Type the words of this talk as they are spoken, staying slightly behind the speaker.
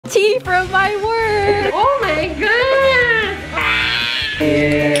tea from my work. Oh my god!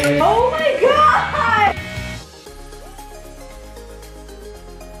 Yeah. Oh my god!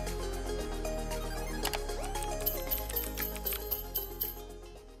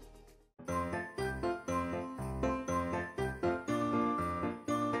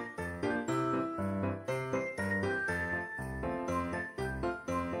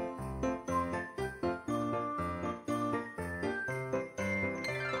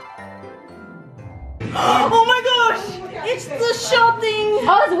 Oh my gosh! It's the shotting!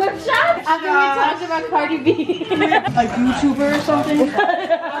 Oh, it's whip shot? After we talked about Cardi B. A YouTuber or something? A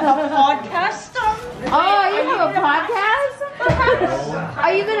podcast? Oh, you have a podcast?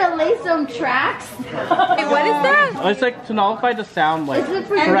 Are you gonna lay some tracks? Wait, what is that? Oh, it's like to nullify the sound, like Is it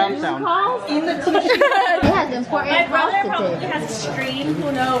for surround Zoom sound. calls? In the t-shirt. It has important My calls brother to probably take. has a stream,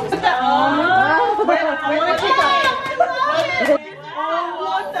 who knows? Oh. I want to take a... Oh,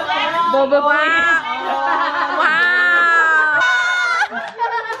 what the hell? Boba Wow!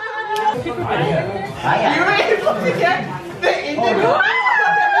 You were able to get the Indian.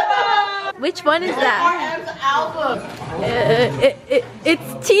 Which one is that? R.M.'s album.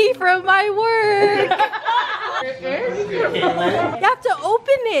 It's tea from my work. You have to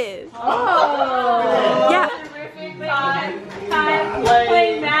open it. Oh. Yeah. Time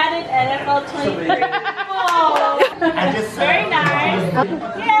playing Madden NFL 23. Oh, very nice.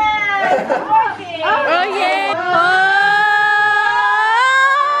 Yeah. Okay. Oh yeah.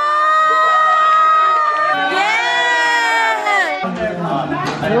 Yeah.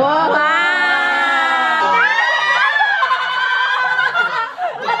 Wow.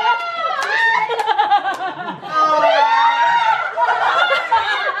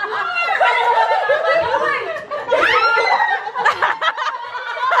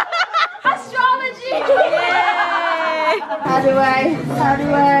 Astrology. How do I?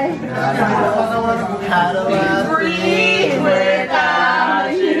 Breathe without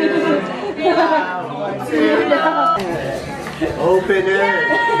you. Open it.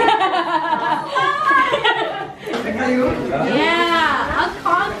 Yeah, a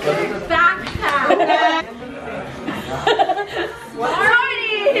concert backpack.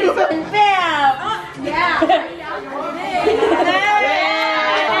 Parties. Bam. Yeah.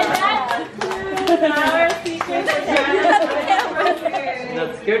 Our secret. Not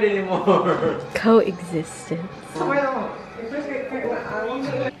scared anymore. Coexistence.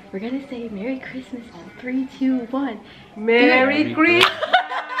 We're gonna say Merry Christmas in 3, 2, 1. Merry Christmas.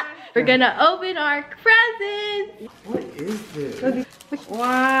 We're gonna open our presents. What is this?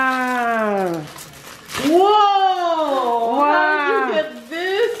 Wow. Whoa! Wow. How did you get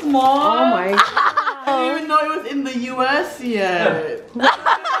this, Mom? Oh my god. I didn't even know it was in the US yet.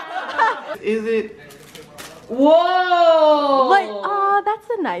 Is it? Whoa! What? Oh, that's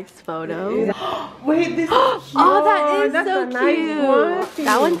a nice photo. Wait, this is Oh, that is that's so a nice cute. one.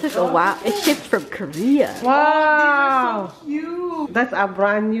 That one took a while. It shipped from Korea. Wow. cute. That's a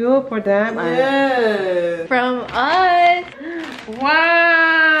brand new for them. Yeah. From us.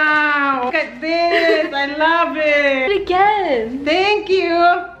 Wow. Look at this. I love Do it. it again. Thank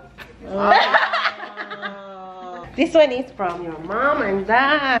you. This one is from your mom and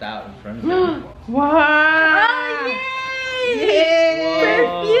dad. Out in front of me. Wow. Oh, yay! Yay.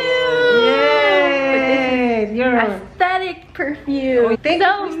 Perfume! Yay. You're Aesthetic perfume. Thank you,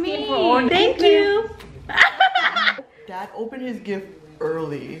 So Christine, for mean. ordering Thank this. you. Dad opened his gift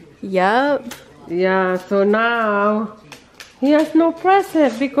early. Yup. Yeah, so now he has no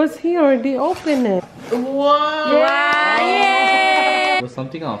present because he already opened it. What? Wow, yay! Was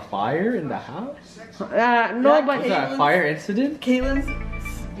something on fire in the house? No, but Was that a fire incident? Caitlin's.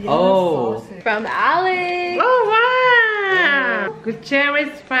 Oh. sausage. From Alex. oh wow!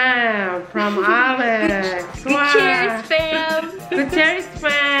 Gutierrez fam from Alex. Wow. Cheers, fam. Gutierrez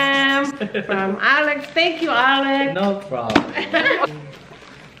fam from Alex. Thank you, Alex. No problem.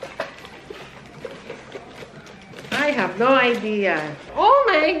 I have no idea. Oh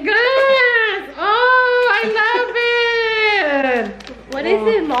my gosh! Oh, I love it! What is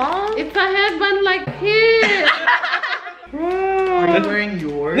it, Mom? It's a headband like his. Are you wearing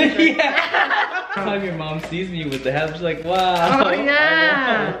yours? Yeah. Every time your mom sees me with the hat, she's like, wow. Oh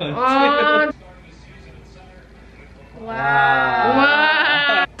yeah. I want Oh, Wow.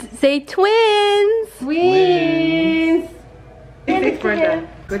 wow. Say twins. Twins. This is for the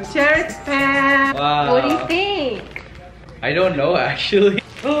Gutierrez fam. Wow. What do you think? I don't know actually.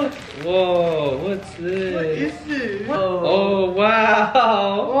 Whoa, what's this? What is this? Oh,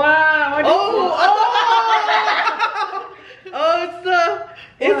 wow. Wow. What is Oh,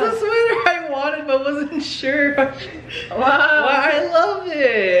 it's the sweater I wanted but wasn't sure. Wow. Wow, I love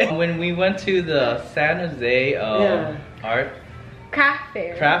it. When we went to the San Jose art Craft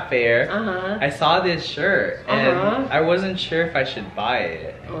fair. fair, I saw this shirt and I wasn't sure if I should buy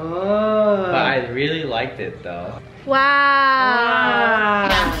it. But I really liked it though. Wow.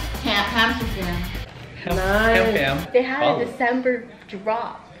 Hamster fan. Nice. They had a December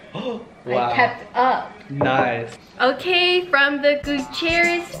drop. Wow. I kept up. Nice. Okay, from the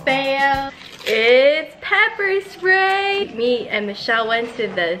Gutierrez fam, it's pepper spray. Me and Michelle went to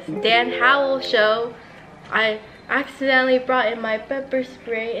the Dan Howell show. I accidentally brought in my pepper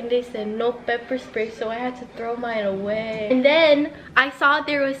spray and they said no pepper spray, so I had to throw mine away. And then I saw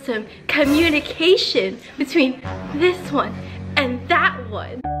there was some communication between this one and that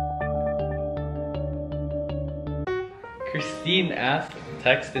one. Christine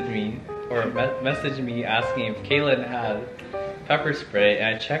texted me or messaged me asking if Kaylin had pepper spray,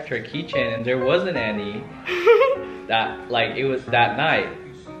 and I checked her keychain and there wasn't any. It was that night.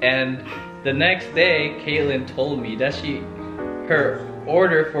 And the next day, Kaylin told me that her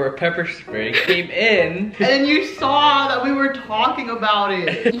order for a pepper spray came in. And then you saw that we were talking about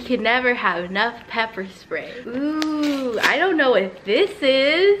it. You can never have enough pepper spray. Ooh, I don't know what this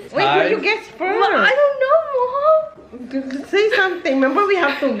is. Wait, what you guess first? Well, I don't know, Mom. Say something. Remember, we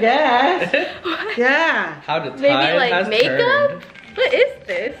have to guess. Yeah. How the tide Maybe like has makeup? turned. What is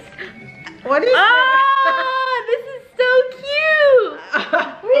this? What is Oh, this is so cute.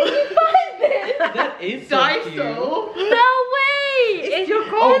 Where did you find this? That is so cute. Daiso. No way. It's your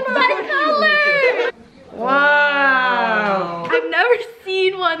my color. Wow. I've never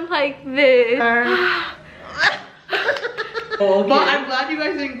seen one like this. But I'm glad you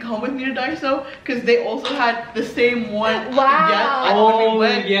guys didn't come with me to Daiso because they also had the same one. Wow. When we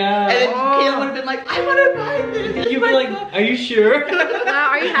went. Yeah. And then Kayla would have been like, I want to buy this. You'd be like, are you sure? Wow,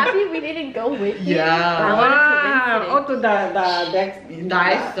 are you happy we didn't go with you? Yeah. What a Wow. coincidence. Oh, to the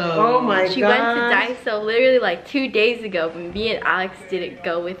Daiso. Oh my god. She went to Daiso literally like 2 days ago, but me and Alex didn't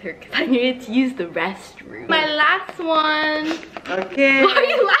go with her because I needed to use the restroom. My last one. Okay. Why are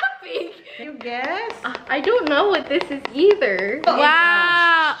you laughing? You guess? I don't know what this is either.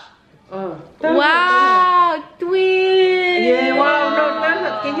 Wow. Oh. Wow, twins. Yeah, wow.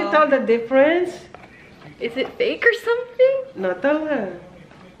 No, can you tell the difference? Is it fake or something? No, tell her.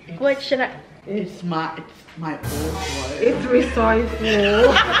 What should I? It's my old one. It's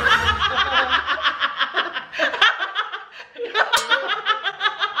resourceful.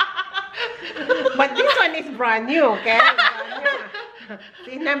 But this one is brand new, okay?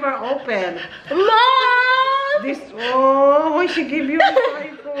 They never open. Mom! This, why she give you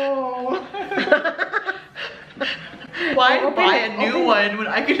resourceful? Why Open buy it, a new open it. one when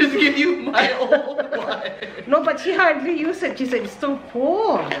I could just give you my old one? No, but she hardly used it. She said it's so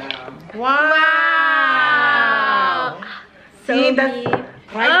full. Wow. Wow. So See, that's neat.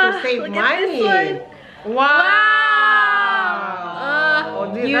 trying to save Look at this money. one. Wow. Oh,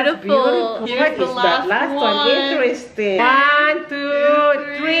 That's beautiful. beautiful. Here's What the is that last last one? one. Interesting. 1,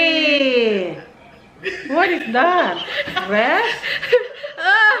 2, 3. What is that? Rest?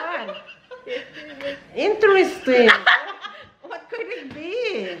 What? Interesting. What could it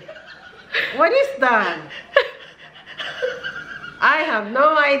be? What is that? I have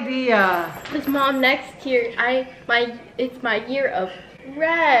no idea. This Mom, next year, it's my year of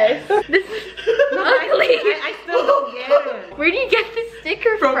rest. This is ugly. I still don't get it. Where do you get this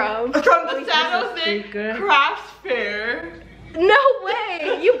sticker from? From the this San a Jose sticker? Crafts Fair. No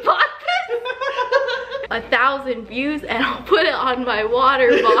way! You bought this? 1,000 views and I'll put it on my water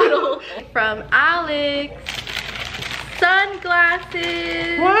bottle. From Alex.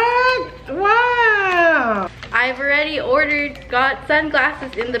 Sunglasses. What? Wow. I've already got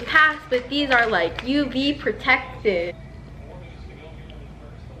sunglasses in the past, but these are like UV protected.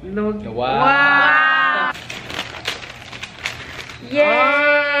 Look. Wow. Wow. Yay!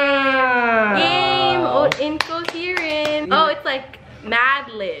 Wow. Game incoherent. Oh, it's like Mad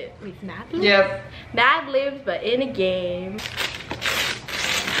Libs. Wait, Mad Libs? Yep. Mad Libs, but in a game.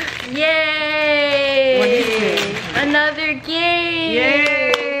 Yay! What is it? Another game.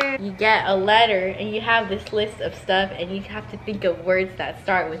 Yay. You get a letter and you have this list of stuff and you have to think of words that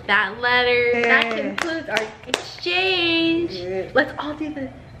start with that letter. That Yeah. concludes our exchange. Yeah. Let's all do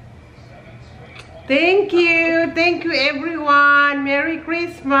this. Thank you everyone. Merry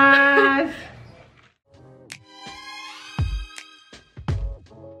Christmas.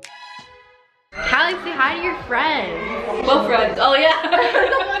 Callie, say hi to your friends. What friends? Oh yeah.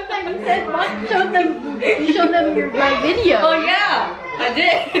 The one time you said, Mom, show them my video. Oh yeah. I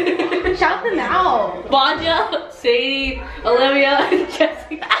did. Shout them out. Banja, Sadie, Olivia, and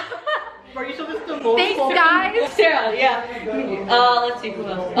Jessica. Are you sure this is the most Thanks, guys. Sarah, yeah. Let's see who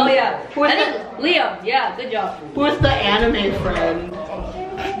else. Oh yeah. I think Liam. Yeah, good job. Who's the anime friend?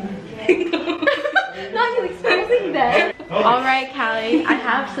 Not you exposing them. All right, Callie, I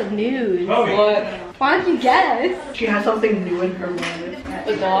have some news. What? Why don't you guess? She has something new in her life.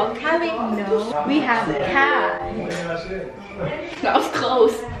 The dog? Callie, no. We have a cat. That was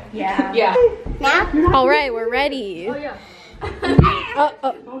close. Yeah. Yeah. All right, we're ready. Oh yeah.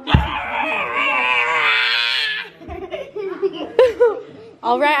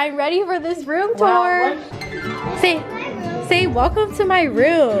 All right, I'm ready for this room tour. Say welcome to my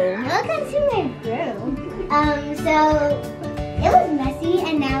room. Welcome to my room. So it was messy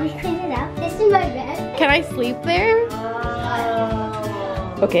and now we cleaned it up. This is my bed. Can I sleep there?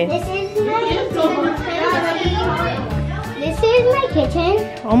 Okay. This is my kitchen. This is my kitchen.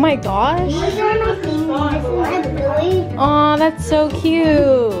 Oh my gosh. These are my things. This is my Louis. Aw, that's so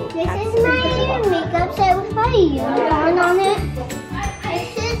cute. This is my makeup set with my unicorn on it.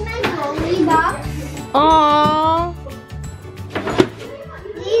 This is my jewelry box. Aw.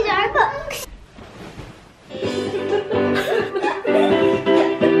 These are books.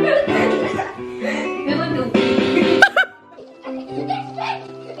 You look goofy.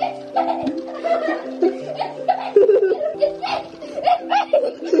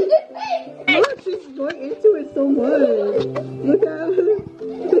 Look, she's going into it so much. Look at her.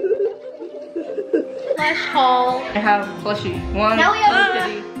 Flash haul. I have plushie. One. Now we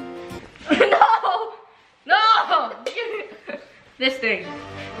have No! No! This thing.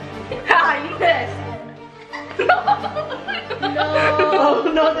 Ha! You missed.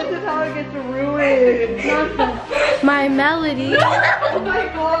 Oh no, this is how it gets ruined. My melody. Oh my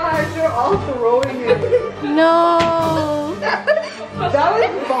gosh, you're all throwing it. No. That was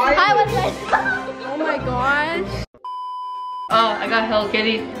fine. Oh my gosh. I got Hello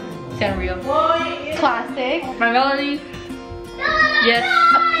Kitty. Sanrio. Classic. My melody. Yes.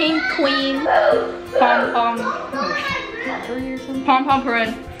 A pink queen. Pom pom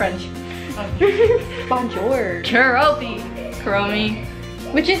French. Bonjour. Cheropi. Kuromi.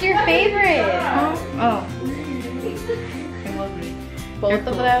 Which is your favorite? Oh. Both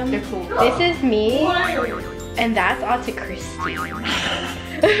of them? They're cool. This is me. And that's Auntie Christy.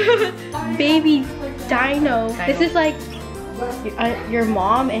 Baby Dino. This is like your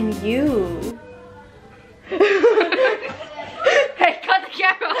mom and you. Hey, cut the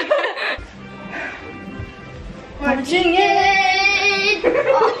camera. Marching in.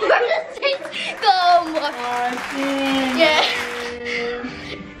 All for the saints go marching. Yeah.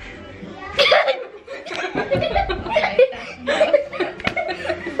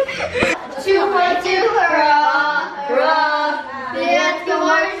 Two by two, hurrah, hurrah. Let's go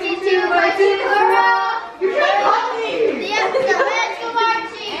marching, two by two, hurrah. You can't call me. Let's go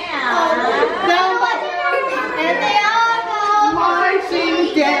marching. And they all go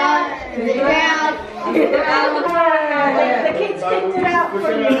marching down to the ground. The kids picked it out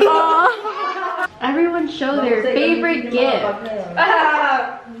for you. Everyone show their favorite gift.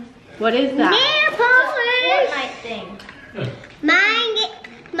 What is that? Nail polish.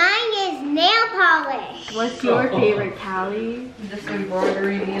 Mine is nail polish. What's your favorite, Callie? This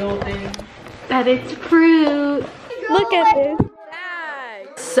embroidery needle thing. That it's fruit. Look at this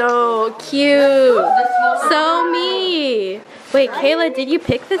bag. So cute. So me. Wait, Kayla, did you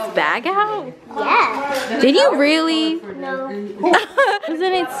pick this bag out? Yeah. Did you really? No.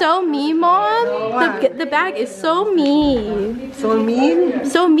 Isn't it so me, Mom? The bag is so me. So mean?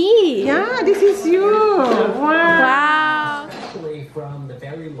 So me. Yeah, this is you. Wow. Wow. Especially from the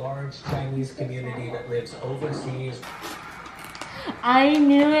very large Chinese community that lives overseas. I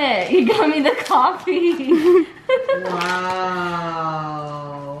knew it. You got me the coffee.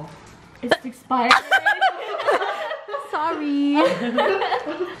 Wow. It's expired. Sorry.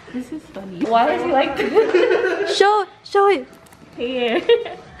 This is funny. Why is he like this? Show it. Here.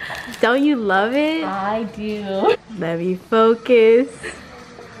 Don't you love it? I do. Let me focus.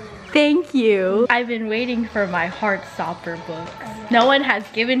 Thank you. I've been waiting for my Heartstopper books. No one has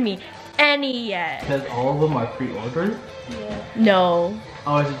given me any yet. Because all of them are pre-ordered? No.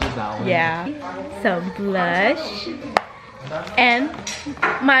 Oh, is it just that one? Yeah. Some blush. And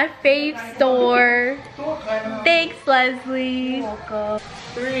my fave store. Thanks, Leslie.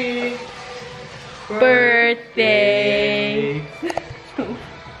 3. Birthday.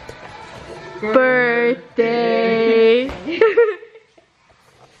 Birthday.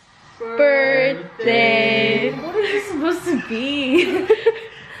 Birthday. What is this supposed to be?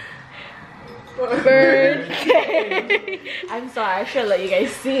 Birthday. I'm sorry, I should let you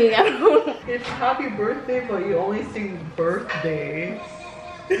guys sing. It's happy birthday, but you only sing birthday.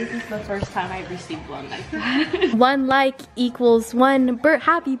 This is the first time I've received one like that. 1 like equals 1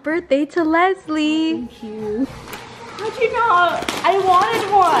 happy birthday to Leslie. Thank you. How'd you know? I wanted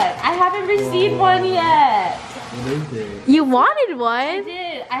one. I haven't received one yet. What is it? You wanted I one?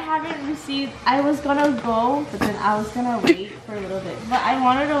 did. I haven't received. I was gonna go, but then I was gonna wait for a little bit. But I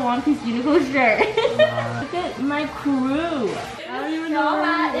wanted a One Piece Uniqlo shirt. Look at my crew. I don't even know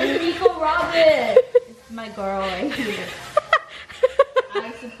that. It's Nico Robin. It's my girl right here.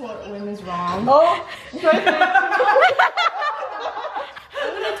 I support women's wrong. Oh. I'm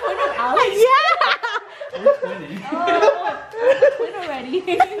gonna twin her out. Yeah. Oh, twin already.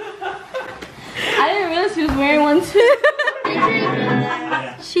 I didn't realize she was wearing one too.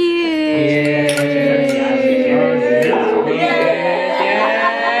 Cheers.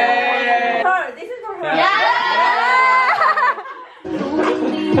 This is for her.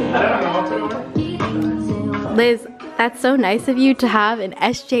 Liz, that's so nice of you to have an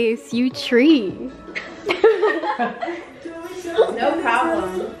SJSU tree. No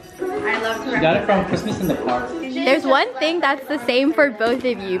problem. I love You got it from Christmas in the Park. There's one thing that's the same for both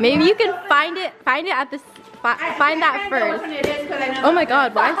of you. Maybe you can find it at the find that first. Oh my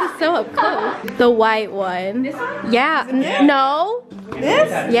god, why is this so up close? The white one. Yeah. No. This?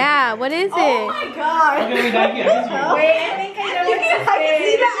 Yeah, what is it? Oh my god. Okay, wait, I can Wait, I think I know what I can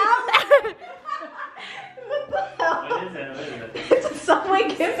see the outside. What is it? It's a Subway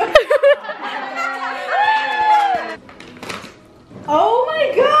gift. Oh my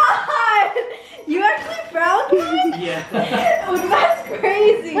god! You actually found one? Yeah. Oh, that's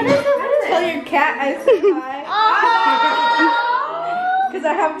crazy. What is it? Tell your cat I said hi. Because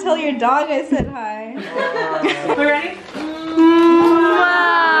I have to tell your dog I said hi. We ready?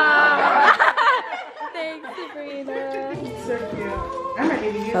 Wow. Thanks, Sabrina. So cute. I'm ready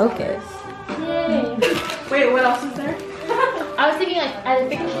to use Focus. Wait, what else is there? I was thinking like either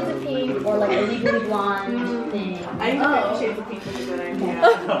 50 Shades of Pink or like a Legally Blonde thing. I think 50 Shades of Pink is a good idea.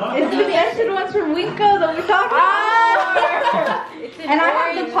 It's the extra ones from Winko that we talked about. And I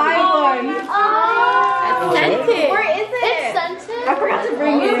have the pie one. Scented. Where is it? It's scented. I forgot to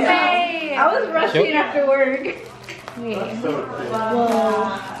bring it. I was rushing after work.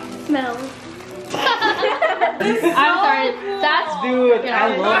 Smell. I'm sorry. That's Dude, I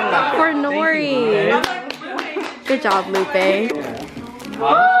love that. For Nori. Good job, Lupe. It's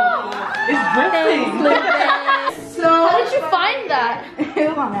birthday. Thanks, Lupe. How did you find that? It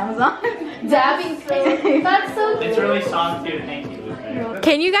was on Amazon. Dabbing thing. That's so It's really soft too. Thank you. Lupe.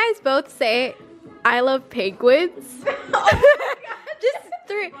 Can you guys both say, I love penguins? Just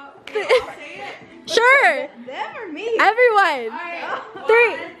three. Sure. Them or me? Everyone.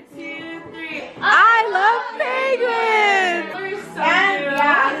 3. 2, 3. I love penguins.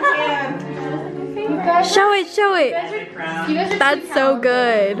 Show it, show it. That's so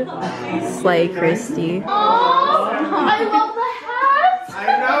good. Slay, Christy. I love the hat. I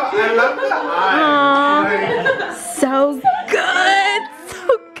know. I love the Aww. So good. So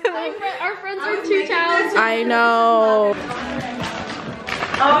good. Our friends are too talented. I know.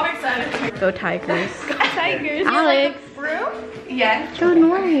 Oh, I'm excited. Go Tigers. Tigers. Alex. Yeah. Go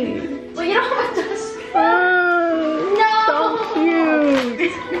Nori. Well, you don't have to. Oh, No. so cute.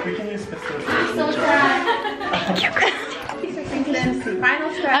 We can use this. So sad. Final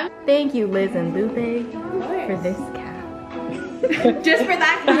step. Thank you, Liz and Lupe, for this cap. Just for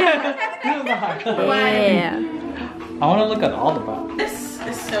that. Yeah. I want to look at all the bottles. This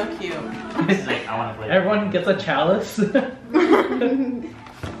is so cute. It's like, I want to play. Everyone gets a chalice.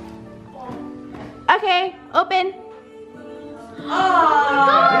 Okay, open. Oh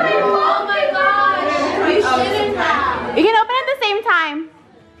my gosh. You shouldn't have. You can open at the same time.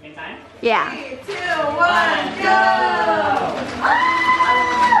 Anytime? Yeah. 3, 2, 1, go!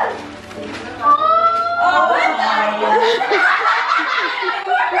 Oh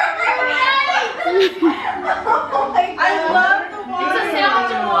my god! I love the water. It's a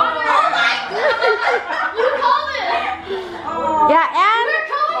sandwich of water. Oh my god. You called it. Yeah, and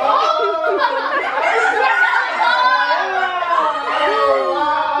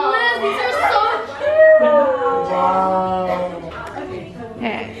Liz, these are so cute.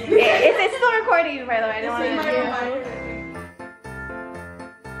 it's still recording, by the way. I don't want to.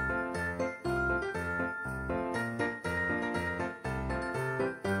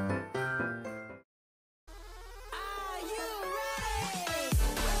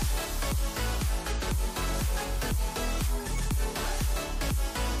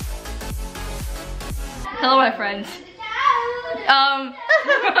 Hello, my friends.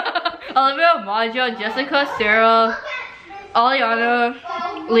 Olivia, Maja, Jessica, Sarah, Aliana,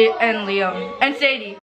 and Liam, and Sadie.